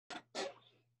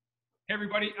Hey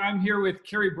everybody, I'm here with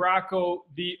Carey Bracko,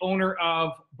 the owner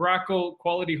of Bracko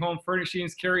Quality Home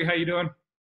Furnishings. Carey, how you doing?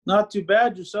 Not too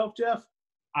bad. Yourself, Jeff?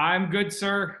 I'm good,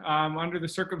 sir, under the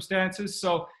circumstances.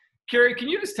 So, Carey, can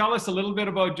you just tell us a little bit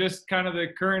about just kind of the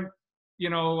current,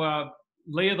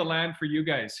 lay of the land for you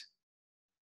guys?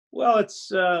 Well,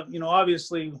 it's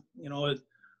obviously,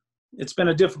 it's been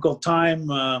a difficult time,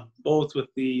 both with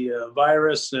the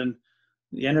virus and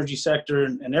the energy sector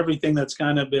and everything that's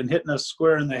kind of been hitting us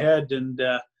square in the head. And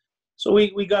so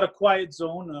we got a quiet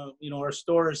zone. Our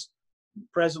store is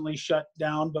presently shut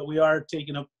down, but we are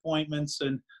taking appointments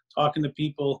and talking to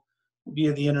people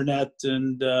via the internet,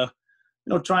 and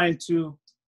trying to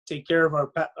take care of our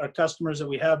customers that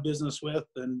we have business with.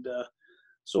 And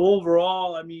so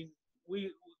overall, I mean,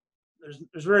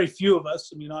 there's very few of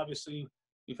us. I mean, obviously,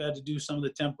 we've had to do some of the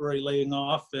temporary laying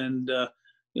off, and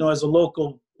as a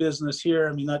local business here,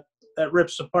 I mean, that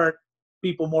rips apart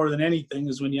people more than anything,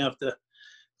 is when you have to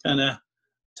kind of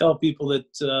tell people that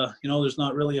there's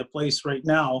not really a place right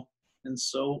now. And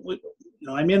so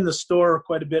I'm in the store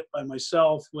quite a bit by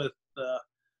myself with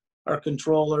our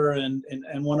controller and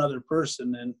one other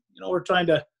person, and we're trying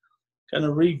to kind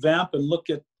of revamp and look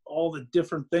at all the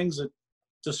different things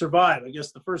to survive. I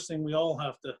guess the first thing we all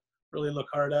have to really look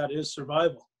hard at is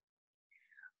survival.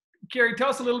 Carey, tell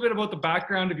us a little bit about the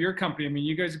background of your company. I mean,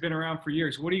 you guys have been around for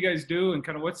years. What do you guys do, and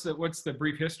kind of what's the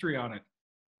brief history on it?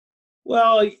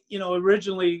 Well,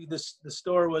 originally the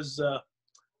store was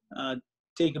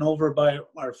taken over by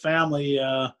our family.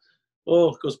 It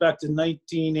goes back to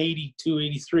 1982,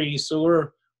 83. So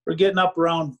we're getting up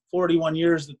around 41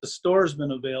 years that the store's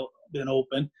been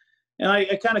open. And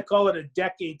I kind of call it a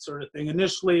decade sort of thing.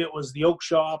 Initially, it was the Oak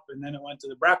Shop, and then it went to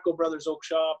the Bracko Brothers Oak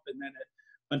Shop, and then it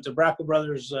went to Bracko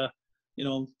Brothers,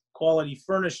 Quality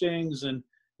Furnishings, and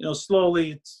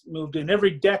slowly it's moved in.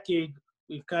 Every decade,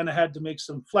 we've kind of had to make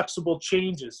some flexible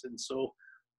changes, and so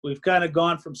we've kind of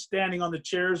gone from standing on the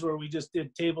chairs where we just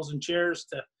did tables and chairs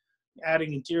to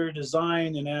adding interior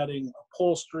design and adding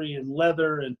upholstery and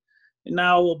leather, and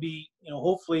now we'll be,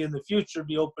 hopefully in the future,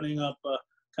 be opening up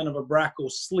kind of a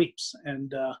Bracko Sleeps,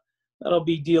 and that'll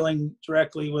be dealing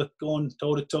directly with going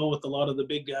toe to toe with a lot of the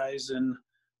big guys, and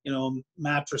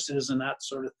mattresses and that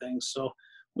sort of thing. So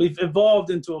we've evolved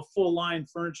into a full line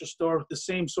furniture store with the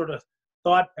same sort of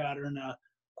thought pattern,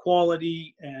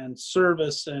 quality and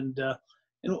service, and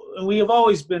we have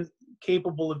always been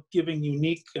capable of giving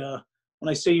unique. When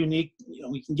I say unique,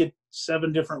 we can get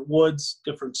 7 different woods,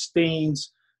 different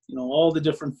stains, all the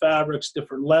different fabrics,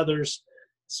 different leathers.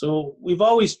 So we've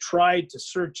always tried to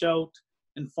search out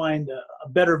and find a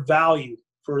better value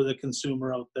for the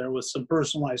consumer out there with some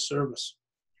personalized service.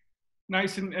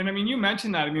 Nice. And I mean, you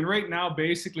mentioned that. I mean, right now,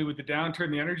 basically with the downturn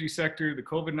in the energy sector, the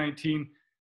COVID-19,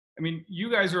 I mean, you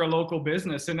guys are a local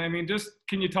business. And I mean, just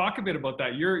can you talk a bit about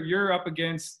that? You're up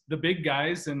against the big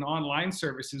guys and online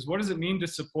services. What does it mean to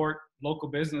support local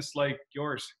business like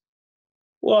yours?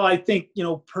 Well, I think,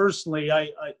 personally,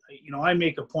 I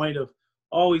make a point of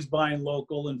always buying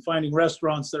local and finding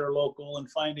restaurants that are local,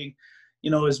 and finding,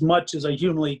 as much as I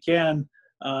humanly can,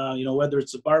 whether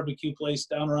it's a barbecue place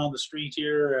down around the street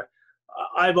here.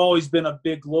 I've always been a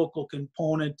big local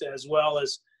component, as well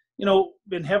as,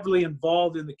 been heavily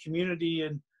involved in the community,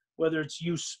 and whether it's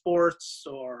youth sports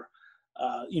or,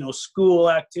 school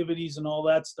activities and all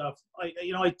that stuff.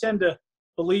 I tend to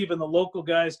believe in the local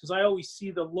guys, because I always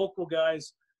see the local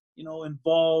guys,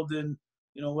 involved in,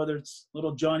 whether it's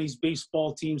little Johnny's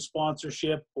baseball team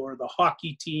sponsorship, or the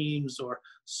hockey teams, or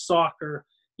soccer,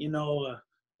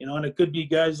 and it could be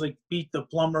guys like Pete the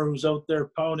plumber, who's out there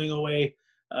pounding away.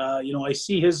 I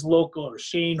see his local, or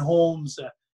Shane Holmes.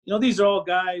 These are all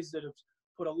guys that have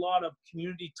put a lot of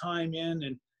community time in,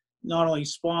 and not only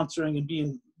sponsoring and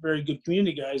being very good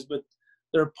community guys, but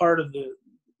they're part of the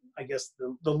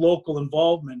local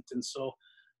involvement. And so,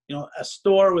 a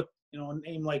store with, a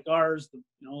name like ours, the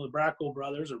Bracko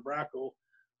Brothers, or Bracko,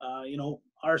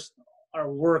 our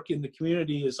work in the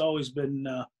community has always been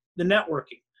the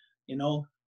networking.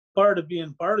 Part of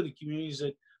being part of the community is that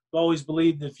I've always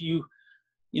believed if you,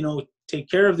 take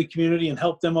care of the community and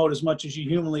help them out as much as you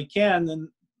humanly can, then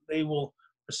they will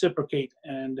reciprocate.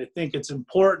 And I think it's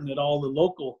important that all the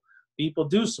local people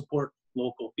do support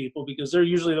local people, because they're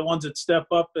usually the ones that step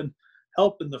up and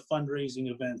help in the fundraising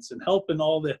events, and help in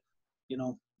all the,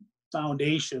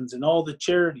 foundations and all the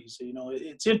charities.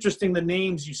 It's interesting, the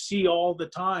names you see all the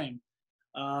time.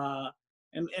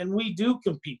 And we do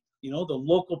compete. The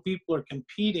local people are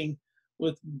competing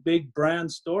with big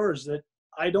brand stores that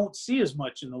I don't see as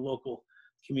much in the local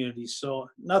community. So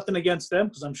nothing against them,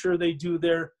 because I'm sure they do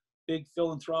their big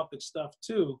philanthropic stuff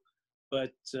too.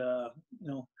 But,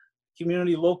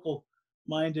 community local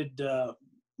minded,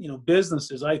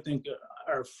 businesses, I think,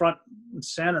 are front and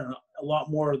center a lot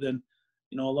more than,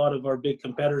 a lot of our big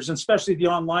competitors, and especially the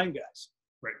online guys.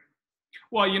 Right.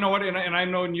 Well, you know what, and I've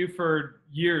known you for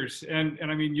years, and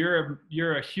I mean,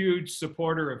 you're a huge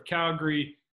supporter of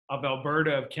Calgary, of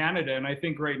Alberta, of Canada, and I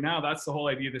think right now that's the whole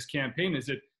idea of this campaign, is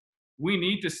that we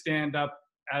need to stand up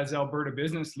as Alberta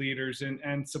business leaders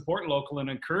and support local and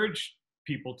encourage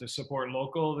people to support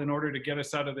local in order to get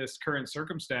us out of this current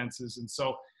circumstances. And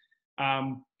so,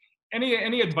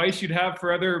 any advice you'd have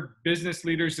for other business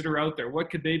leaders that are out there? What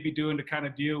could they be doing to kind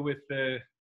of deal with the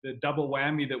double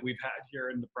whammy that we've had here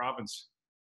in the province?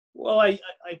 Well, I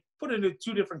put it in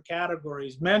two different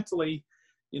categories. Mentally,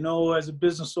 as a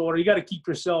business owner, you got to keep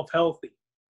yourself healthy,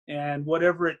 and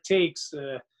whatever it takes.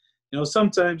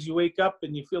 Sometimes you wake up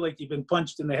and you feel like you've been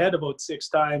punched in the head about 6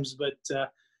 times, but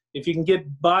if you can get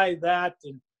by that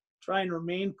and try and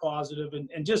remain positive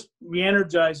and just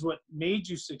re-energize what made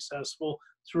you successful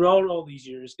throughout all these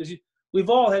years, because we've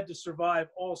all had to survive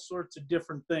all sorts of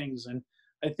different things. And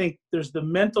I think there's the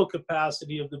mental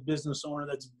capacity of the business owner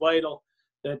that's vital,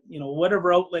 that,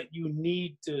 whatever outlet you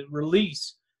need to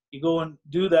release, you go and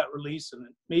do that release, and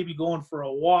maybe going for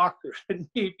a walk, or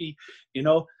maybe,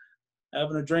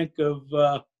 having a drink of,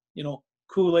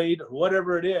 Kool-Aid or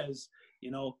whatever it is,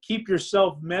 keep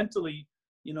yourself mentally,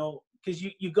 because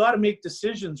you got to make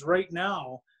decisions right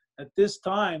now at this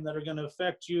time that are going to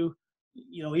affect you,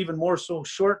 even more so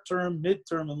short-term,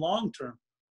 mid-term, and long-term.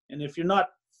 And if you're not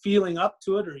feeling up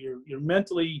to it, or you're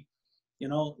mentally,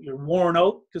 you're worn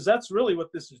out, because that's really what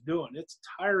this is doing. It's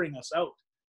tiring us out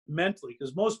mentally,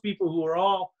 because most people who are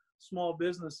all small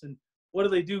business, and what do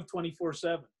they do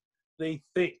 24/7? They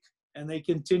think, and they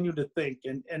continue to think,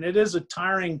 and it is a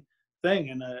tiring thing.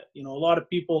 And a lot of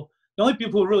people, the only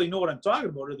people who really know what I'm talking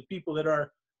about are the people that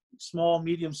are small,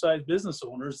 medium-sized business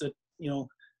owners that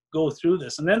go through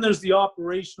this. And then there's the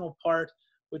operational part,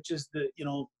 which is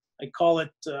I call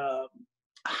it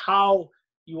how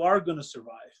you are going to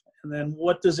survive. And then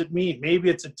what does it mean? Maybe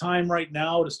it's a time right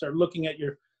now to start looking at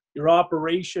your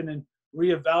operation and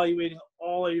reevaluating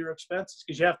all of your expenses,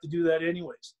 because you have to do that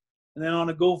anyways. And then on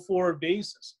a go-forward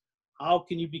basis, how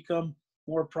can you become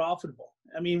more profitable?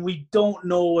 I mean, we don't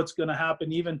know what's going to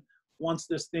happen even once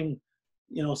this thing,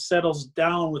 settles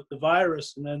down with the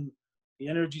virus, and then the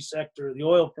energy sector, the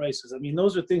oil prices. I mean,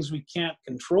 those are things we can't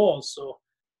control. So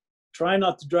try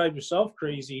not to drive yourself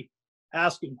crazy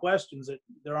asking questions that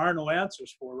there are no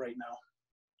answers for right now.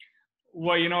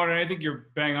 Well, you know what, I think you're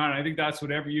bang on. I think that's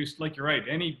whatever you're right.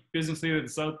 Any business leader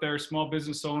that's out there, small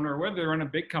business owner, whether they're running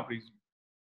big companies,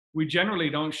 we generally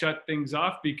don't shut things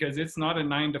off, because it's not a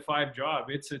 9-to-5 job.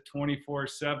 It's a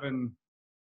 24/7,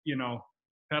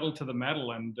 pedal to the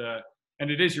metal. And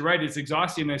it is, you're right, it's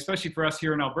exhausting, especially for us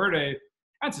here in Alberta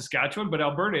and Saskatchewan, but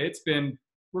Alberta,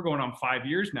 we're going on 5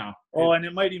 years now. Oh, and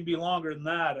it might even be longer than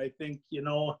that. I think,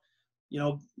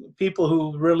 people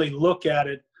who really look at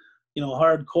it,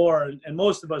 hardcore, and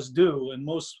most of us do, and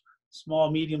most small,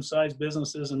 medium-sized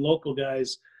businesses and local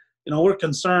guys, we're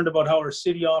concerned about how our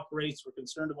city operates. We're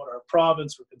concerned about our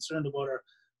province. We're concerned about our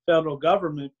federal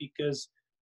government, because,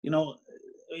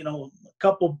 a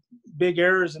couple big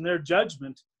errors in their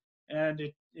judgment, and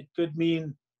it could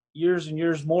mean years and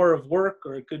years more of work,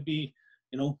 or it could be,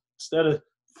 instead of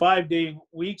 5-day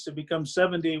weeks, it becomes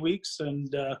 7-day weeks.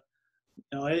 And,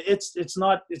 it's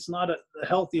not the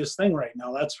healthiest thing right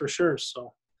now, that's for sure.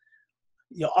 So,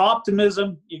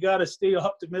 optimism, you got to stay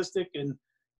optimistic and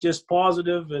just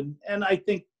positive. And I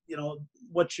think,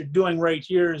 what you're doing right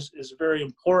here is very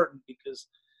important, because,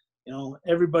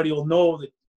 everybody will know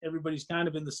that everybody's kind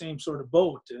of in the same sort of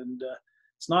boat. And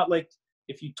it's not like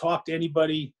if you talk to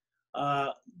anybody,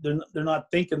 they're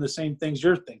not thinking the same things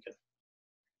you're thinking.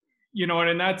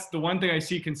 And that's the one thing I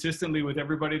see consistently with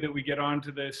everybody that we get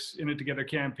onto this In It Together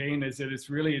campaign, is that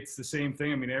it's the same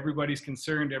thing. I mean, everybody's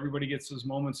concerned. Everybody gets those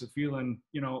moments of feeling,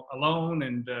 alone.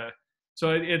 And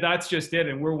so that's just it.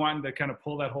 And we're wanting to kind of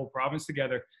pull that whole province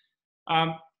together.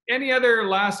 Any other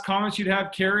last comments you'd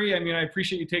have, Carey? I mean, I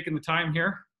appreciate you taking the time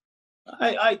here.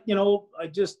 I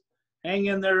just hang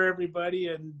in there, everybody,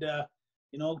 and,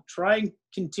 try and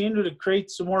continue to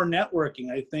create some more networking.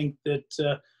 I think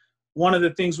that one of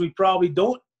the things we probably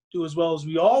don't do as well as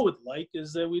we all would like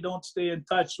is that we don't stay in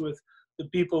touch with the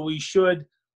people we should,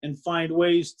 and find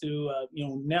ways to,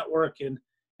 network and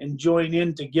join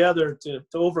in together to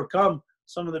overcome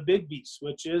some of the big beasts,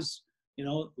 which is,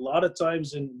 a lot of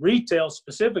times in retail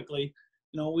specifically,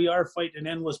 we are fighting an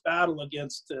endless battle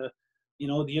against,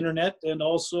 the internet, and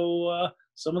also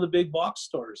some of the big box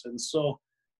stores. And so,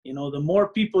 the more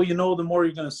people the more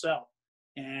you're going to sell.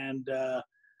 And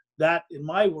that in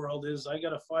my world is I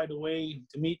got to find a way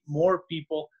to meet more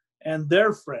people and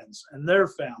their friends and their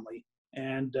family.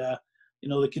 And, you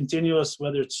know, the continuous,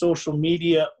 whether it's social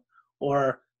media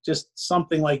or just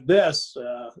something like this,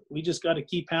 we just got to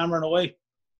keep hammering away.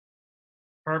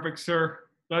 Perfect, sir.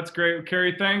 That's great.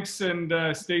 Carey, thanks, and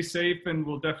stay safe, and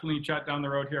we'll definitely chat down the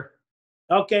road here.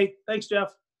 Okay. Thanks,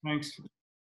 Jeff. Thanks.